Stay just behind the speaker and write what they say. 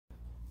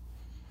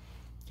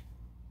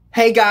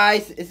Hey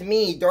guys, it's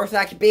me,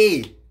 Dorsak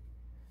B.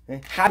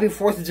 Happy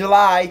 4th of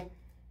July.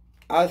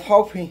 I'm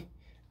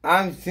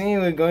thinking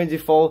we're going to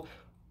fold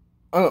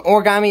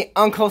origami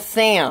Uncle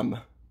Sam.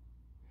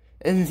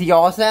 Isn't he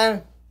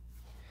awesome?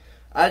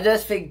 I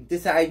just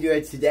decided to do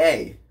it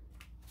today.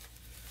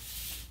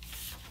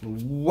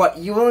 What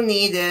you will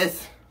need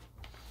is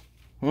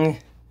a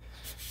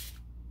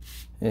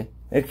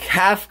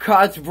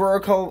half-cut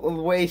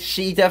vertical way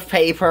sheet of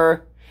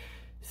paper,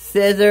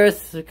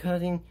 scissors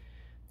cutting,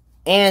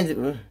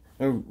 and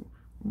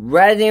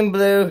red and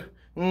blue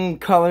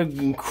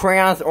colored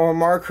crayons or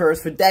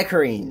markers for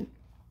decorating.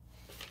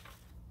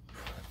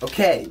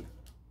 Okay.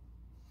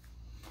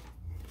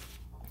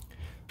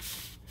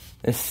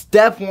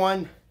 Step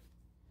 1,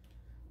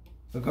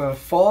 we're going to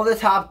fold the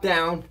top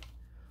down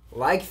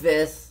like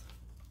this.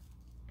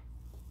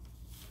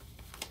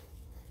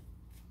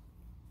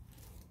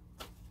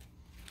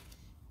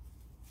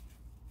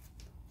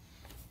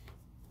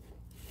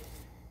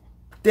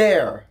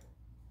 There.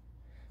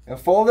 And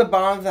fold the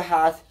bottom of the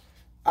hat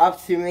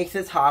up to make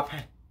the top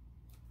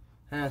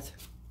hat.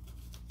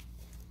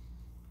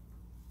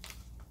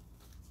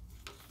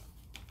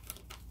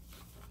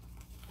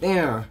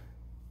 There.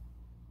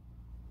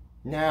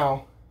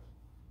 Now,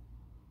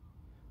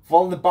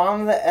 fold the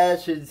bottom of the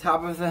edge to the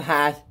top of the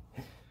hat.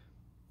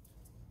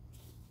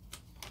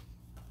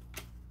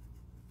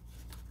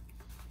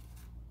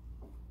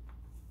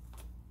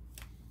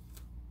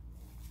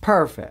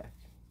 Perfect.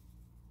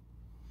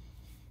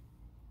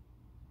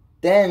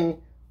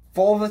 Then,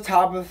 fold the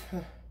top of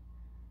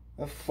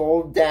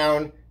fold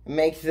down and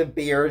make the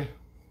beard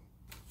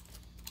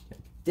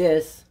like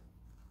this.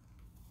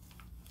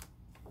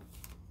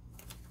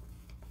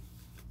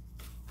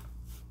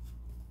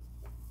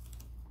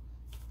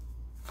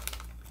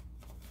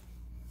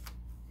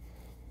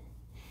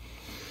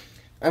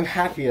 I'm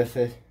happy with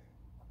it.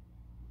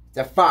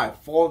 Step 5,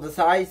 fold the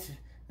sides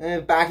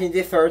and back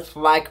into thirds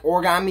like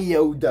origami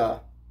Yoda.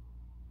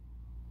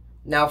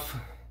 Now,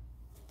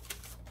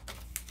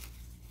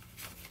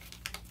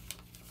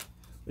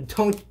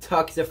 don't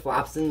tuck the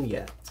flaps in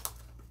yet.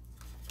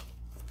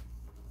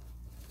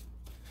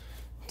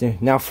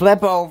 Now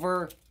flip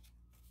over.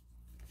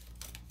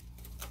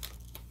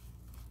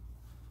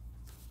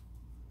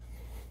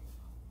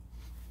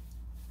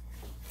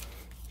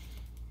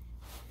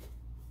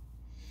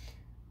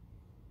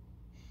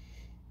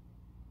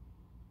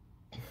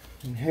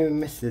 And here are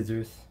my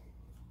scissors.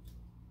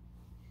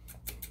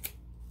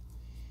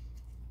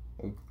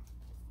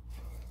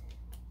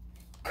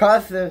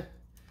 Cut the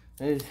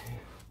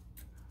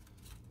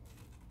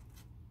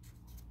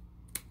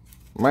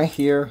right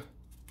here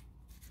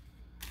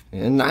at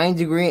a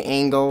 9-degree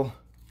angle.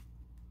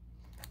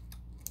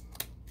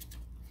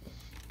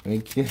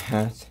 Make your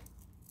hat.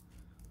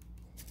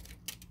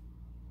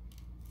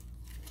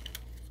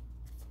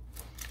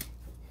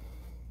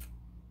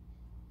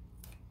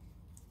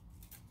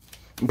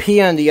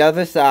 P on the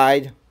other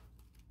side.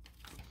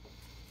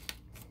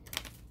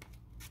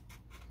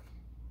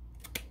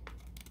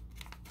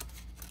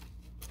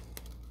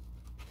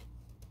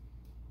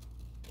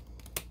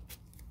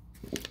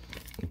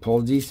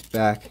 Pull these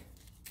back.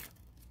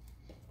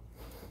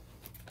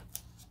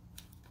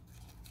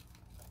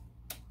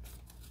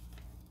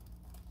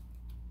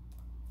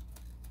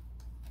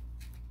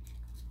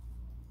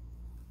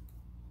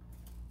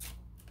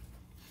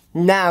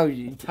 Now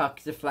you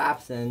tuck the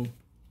flaps in.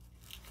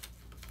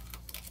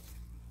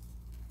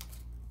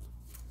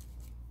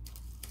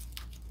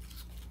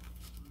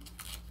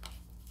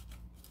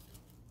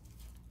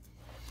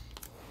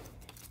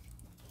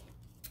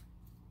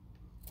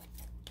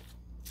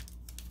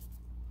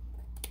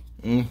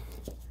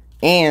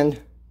 And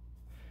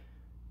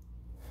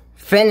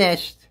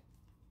finished.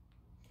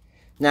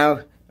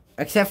 Now,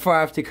 except for I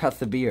have to cut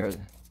the beard.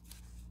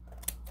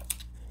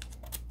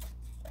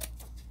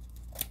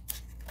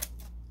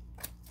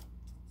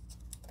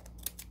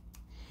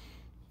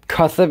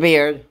 Cut the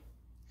beard.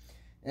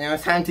 And now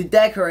it's time to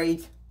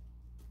decorate.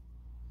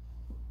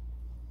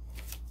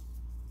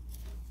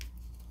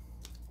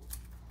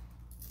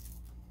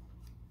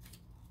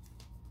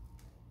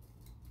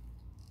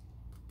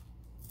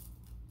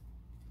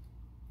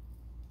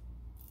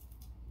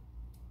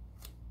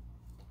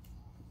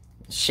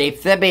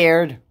 Shape the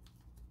beard.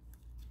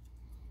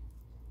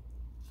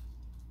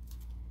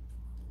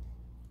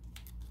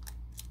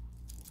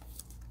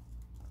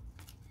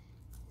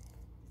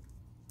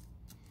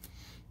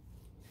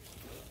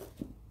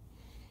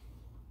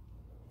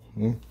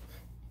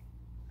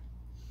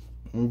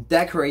 And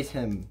decorate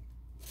him.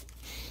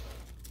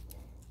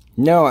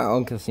 No,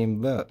 Uncle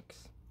Sam looks.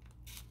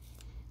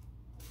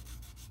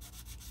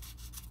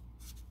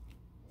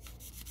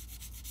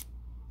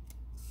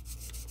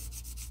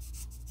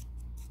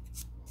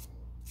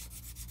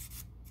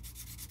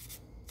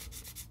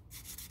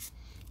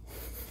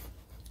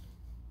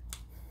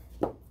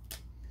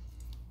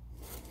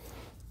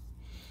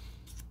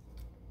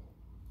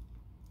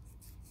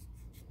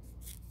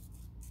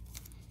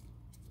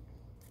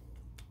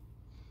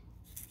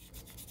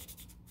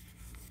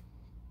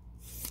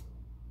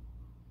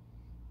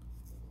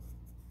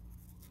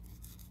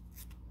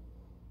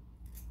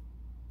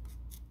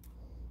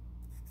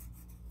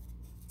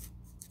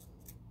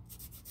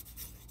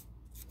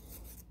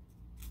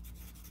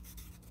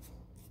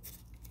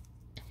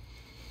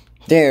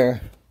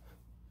 There.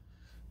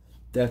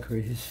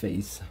 Decorate his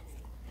face.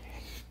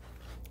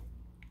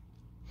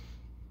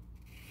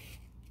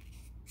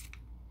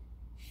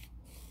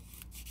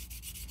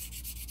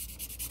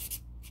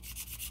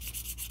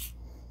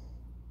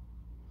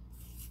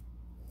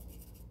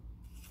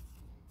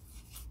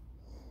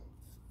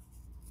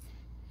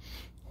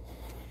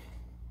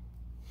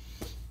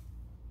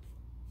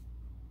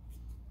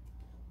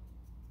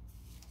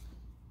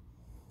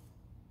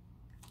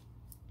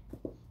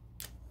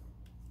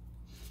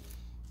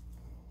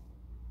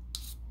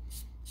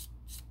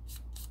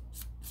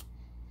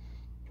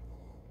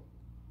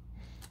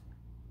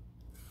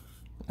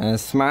 And a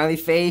smiley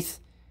face.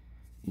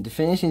 The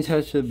finishing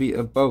touch will be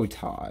a bow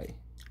tie.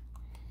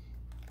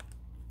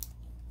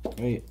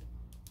 Wait.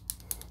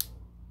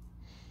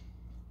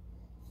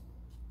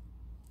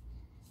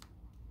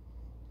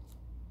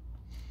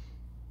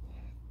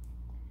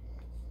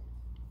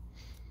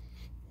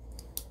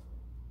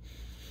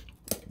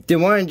 The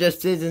one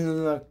just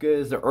didn't look good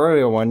as the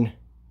earlier one.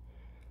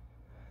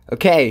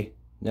 Okay,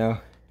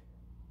 now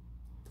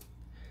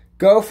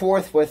go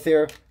forth with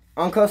your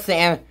Uncle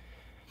Sam.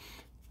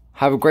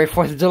 Have a great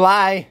 4th of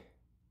July.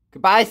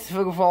 Goodbye,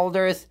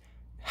 SuperFolders.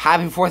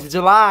 Happy 4th of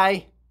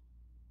July.